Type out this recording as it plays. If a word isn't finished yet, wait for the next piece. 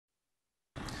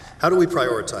How do we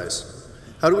prioritize?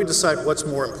 How do we decide what's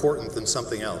more important than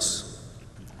something else?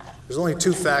 There's only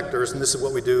two factors, and this is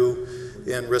what we do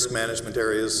in risk management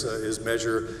areas, is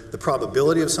measure the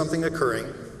probability of something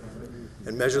occurring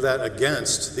and measure that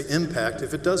against the impact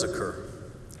if it does occur.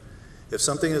 If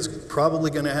something is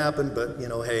probably going to happen, but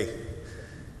hey,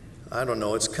 I don't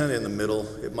know, it's kind of in the middle,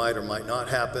 it might or might not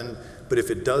happen, but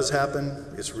if it does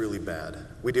happen, it's really bad.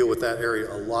 We deal with that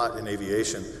area a lot in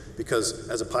aviation because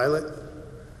as a pilot,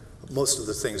 most of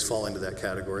the things fall into that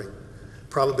category.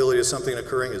 Probability of something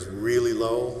occurring is really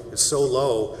low. It's so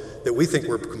low that we think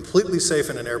we're completely safe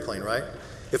in an airplane, right?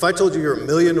 If I told you you're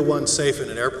 1,000,000 to 1 safe in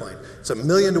an airplane, it's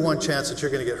 1,000,000 to 1 chance that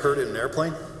you're going to get hurt in an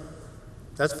airplane.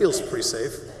 That feels pretty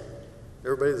safe.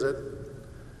 Everybody, does that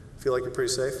feel like you're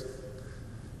pretty safe?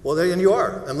 Well, then you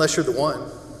are, unless you're the one.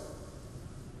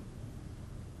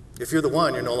 If you're the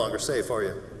one, you're no longer safe, are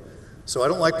you? So I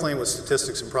don't like playing with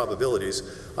statistics and probabilities.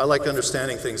 I like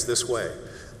understanding things this way.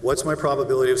 What's my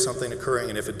probability of something occurring?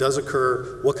 And if it does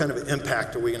occur, what kind of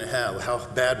impact are we going to have? How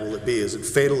bad will it be? Is it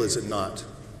fatal? Is it not?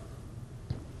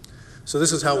 So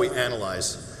this is how we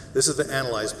analyze. This is the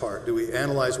analyze part. Do we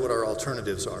analyze what our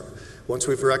alternatives are? Once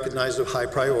we've recognized a high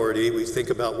priority, we think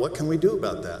about what can we do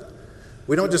about that?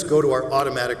 We don't just go to our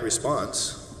automatic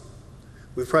response.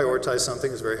 We've prioritized something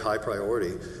that's very high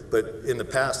priority, but in the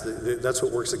past, that's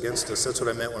what works against us. That's what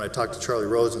I meant when I talked to Charlie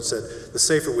Rose and said, the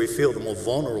safer we feel, the more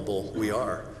vulnerable we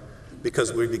are,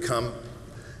 because we become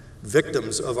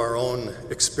victims of our own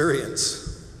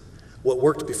experience. What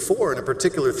worked before in a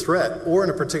particular threat or in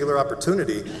a particular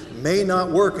opportunity may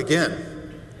not work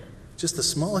again. Just the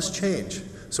smallest change.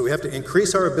 So we have to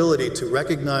increase our ability to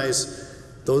recognize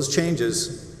those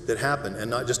changes that happen and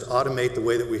not just automate the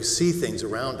way that we see things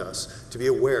around us. To be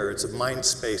aware, it's a mind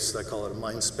space, I call it a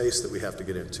mind space that we have to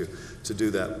get into to do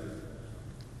that.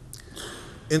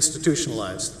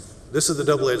 Institutionalized. This is the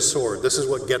double-edged sword. This is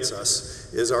what gets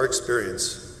us, is our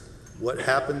experience. What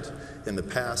happened in the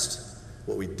past,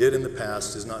 what we did in the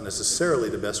past is not necessarily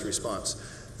the best response.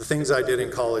 The things I did in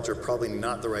college are probably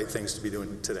not the right things to be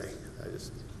doing today.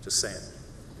 Just saying.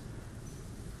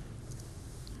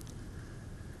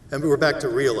 And we're back to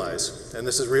realize, and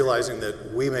this is realizing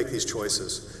that we make these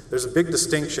choices. There's a big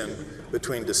distinction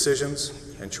between decisions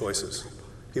and choices.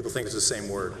 People think it's the same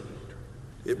word.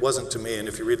 It wasn't to me, and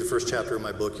if you read the first chapter of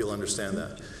my book, you'll understand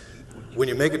that. When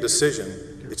you make a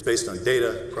decision, it's based on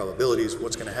data, probabilities,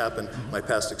 what's going to happen, my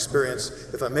past experience.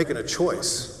 If I'm making a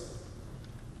choice,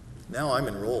 now I'm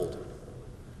enrolled.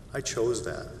 I chose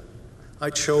that.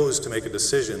 I chose to make a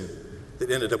decision that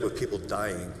ended up with people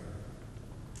dying.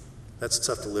 That's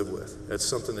tough to live with. That's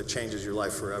something that changes your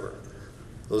life forever.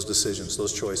 Those decisions,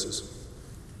 those choices.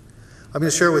 I'm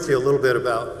going to share with you a little bit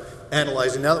about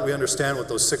analyzing. Now that we understand what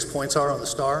those 6 points are on the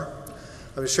star,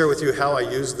 I'm going to share with you how I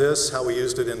use this, how we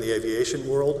used it in the aviation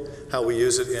world, how we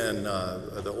use it in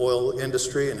the oil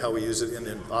industry, and how we use it in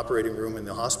the operating room in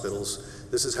the hospitals.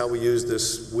 This is how we use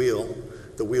this wheel,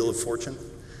 the wheel of fortune,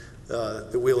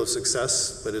 the wheel of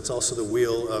success, but it's also the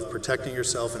wheel of protecting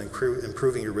yourself and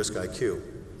improving your risk IQ.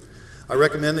 I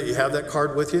recommend that you have that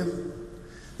card with you,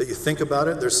 that you think about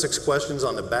it. There's 6 questions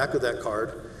on the back of that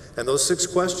card, and those 6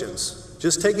 questions,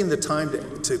 just taking the time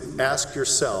to ask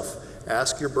yourself,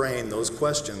 ask your brain those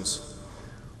questions,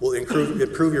 will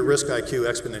improve your risk IQ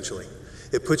exponentially.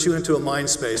 It puts you into a mind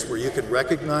space where you can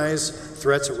recognize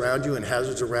threats around you and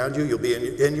hazards around you. You'll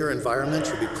be in your environment,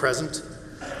 you'll be present.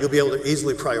 You'll be able to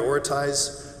easily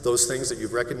prioritize those things that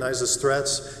you've recognized as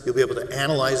threats. You'll be able to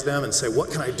analyze them and say, what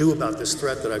can I do about this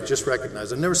threat that I've just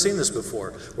recognized? I've never seen this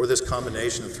before, or this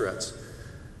combination of threats.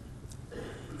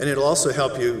 And it'll also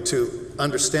help you to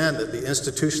understand that the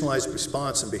institutionalized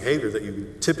response and behavior that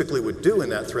you typically would do in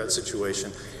that threat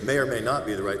situation may or may not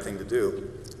be the right thing to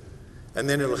do. And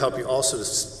then it'll help you also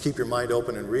to keep your mind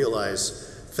open and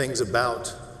realize things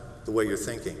about the way you're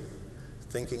thinking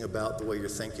about the way you're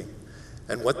thinking.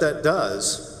 And what that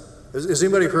does, has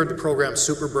anybody heard the program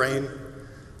Super Brain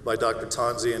by Dr.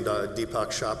 Tanzi and Deepak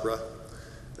Chopra?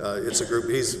 It's a group,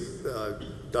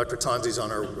 Dr. Tanzi's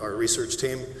on our research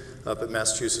team up at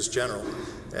Massachusetts General.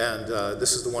 And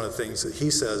this is one of the things that he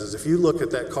says is if you look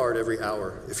at that card every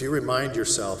hour, if you remind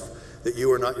yourself that you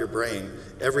are not your brain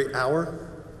every hour,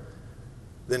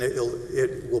 then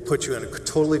it will put you in a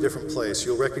totally different place.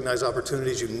 You'll recognize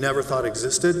opportunities you never thought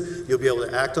existed. You'll be able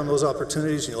to act on those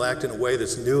opportunities, and you'll act in a way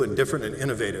that's new and different and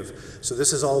innovative. So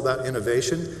this is all about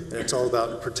innovation, and it's all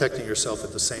about protecting yourself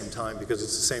at the same time because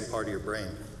it's the same part of your brain.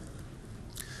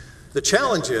 The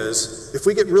challenge is, if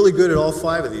we get really good at all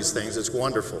 5 of these things, it's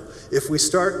wonderful. If we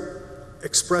start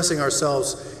expressing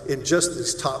ourselves in just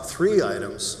these top 3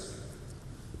 items,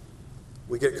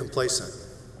 we get complacent.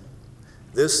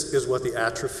 This is what the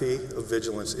atrophy of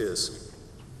vigilance is.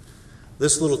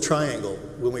 This little triangle,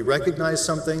 when we recognize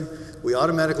something, we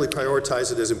automatically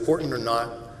prioritize it as important or not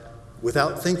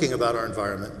without thinking about our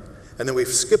environment. And then we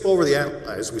skip over the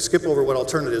analyze, we skip over what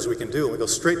alternatives we can do, and we go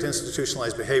straight to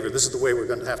institutionalized behavior. This is the way we're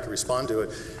going to have to respond to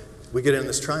it. We get in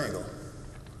this triangle.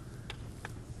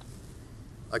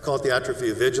 I call it the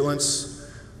atrophy of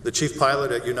vigilance. The chief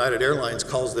pilot at United Airlines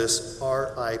calls this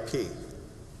RIP.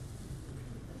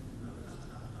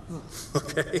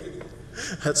 Okay?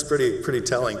 That's pretty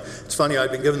telling. It's funny,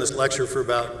 I'd been given this lecture for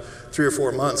about 3 or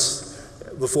 4 months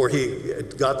before he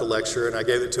got the lecture, and I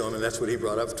gave it to him, and that's what he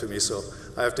brought up to me, so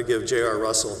I have to give J.R.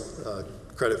 Russell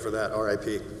credit for that,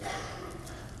 RIP.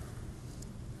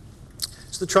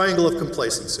 It's the triangle of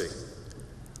complacency.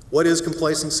 What is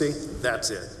complacency? That's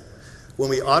it. When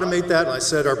we automate that, and I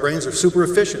said our brains are super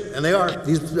efficient, and they are.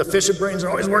 These efficient brains are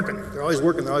always working. They're always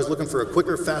working. They're always looking for a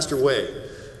quicker, faster way.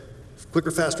 Quicker,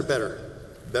 faster, better.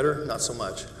 Better? Not so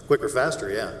much. Quicker,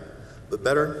 faster, yeah. But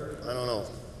better? I don't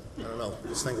know.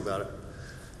 Just think about it.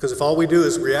 Because if all we do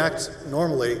is react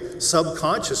normally,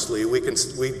 subconsciously, we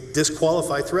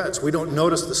disqualify threats. We don't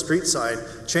notice the street sign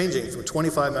changing from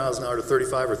 25 miles an hour to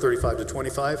 35 or 35 to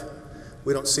 25.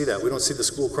 We don't see that. We don't see the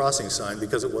school crossing sign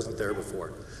because it wasn't there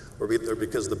before, or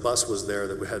because the bus was there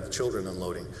that we had the children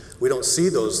unloading. We don't see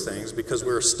those things because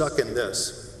we're stuck in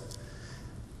this.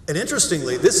 And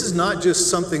interestingly, this is not just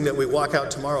something that we walk out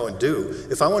tomorrow and do.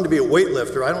 If I want to be a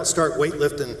weightlifter, I don't start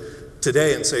weightlifting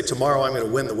today and say, tomorrow I'm going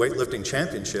to win the weightlifting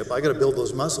championship. I got to build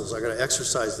those muscles. I got to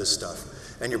exercise this stuff.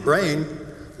 And your brain,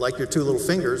 like your 2 little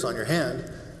fingers on your hand,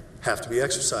 have to be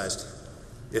exercised.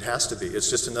 It has to be. It's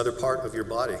just another part of your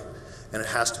body. And it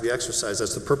has to be exercised.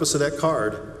 That's the purpose of that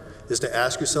card, is to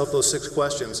ask yourself those 6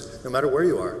 questions, no matter where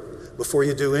you are, before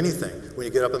you do anything. When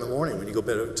you get up in the morning, when you go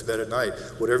to bed at night,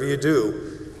 whatever you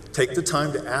do, take the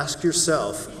time to ask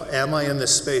yourself, am I in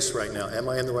this space right now? Am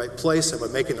I in the right place? Am I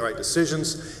making the right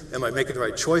decisions? Am I making the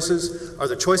right choices? Are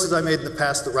the choices I made in the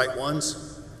past the right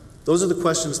ones? Those are the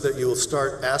questions that you will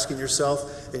start asking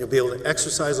yourself, and you'll be able to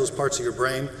exercise those parts of your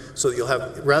brain so that you'll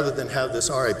have, rather than have this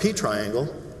RIP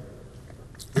triangle,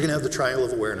 you're going to have the triangle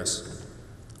of awareness.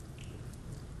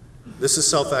 This is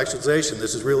self-actualization.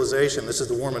 This is realization. This is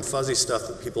the warm and fuzzy stuff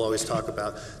that people always talk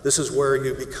about. This is where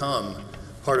you become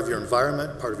part of your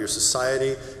environment, part of your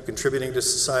society, contributing to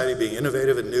society, being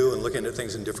innovative and new, and looking at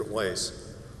things in different ways.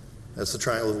 That's the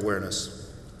triangle of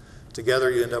awareness. Together,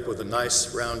 you end up with a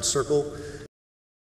nice round circle